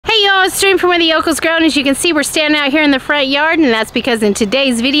stream from where the yokel's grown. As you can see, we're standing out here in the front yard, and that's because in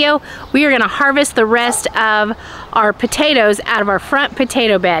today's video we are going to harvest the rest of our potatoes out of our front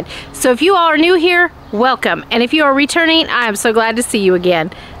potato bed. So if you all are new here, welcome, and if you are returning, I am so glad to see you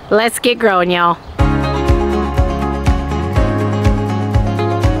again. Let's get growing, y'all.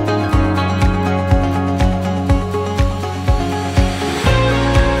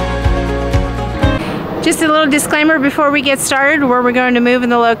 Just a little disclaimer before we get started where we're going to move in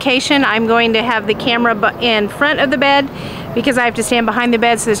the location. I'm going to have the camera in front of the bed because I have to stand behind the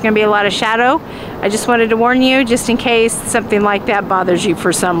bed, so there's going to be a lot of shadow. I just wanted to warn you just in case something like that bothers you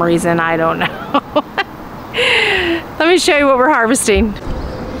for some reason. I don't know. Let me show you what we're harvesting.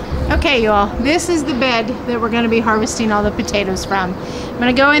 Okay, y'all, this is the bed that we're going to be harvesting all the potatoes from. I'm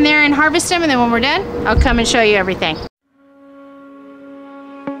going to go in there and harvest them, and then when we're done, I'll come and show you everything.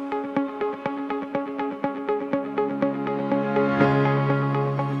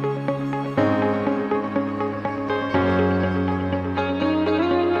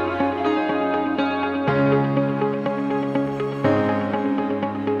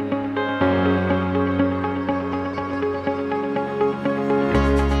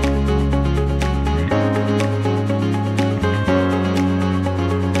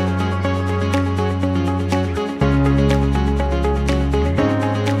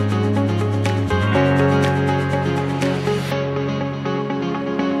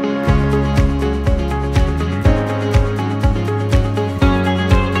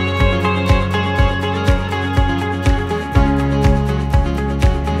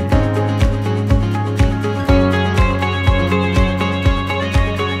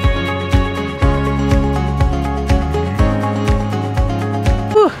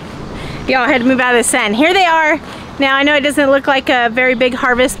 Y'all, I had to move out of the sun. Here they are. Now I know it doesn't look like a very big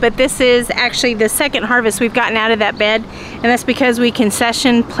harvest, but this is actually the second harvest we've gotten out of that bed, and that's because we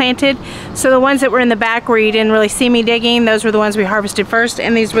concession planted. So the ones that were in the back where you didn't really see me digging, those were the ones we harvested first,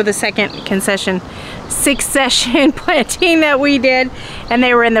 and these were the second succession planting that we did, and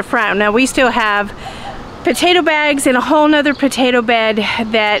they were in the front. Now we still have potato bags in a whole nother potato bed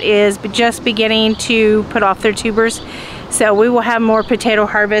that is just beginning to put off their tubers. So we will have more potato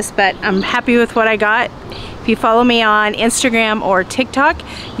harvest, but I'm happy with what I got. If you follow me on Instagram or TikTok,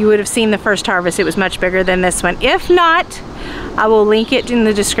 you would have seen the first harvest. It was much bigger than this one. If not, I will link it in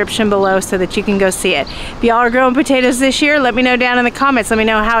the description below so that you can go see it. If y'all are growing potatoes this year, let me know down in the comments. Let me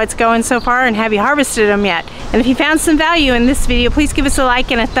know how it's going so far and have you harvested them yet. And if you found some value in this video, please give us a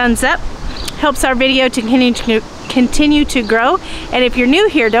like and a thumbs up. Helps our video to continue to grow. And if you're new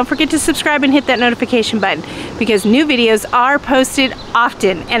here, don't forget to subscribe and hit that notification button because new videos are posted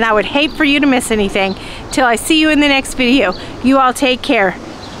often, and I would hate for you to miss anything. Till I see you in the next video, you all take care.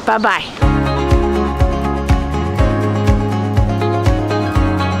 Bye-bye.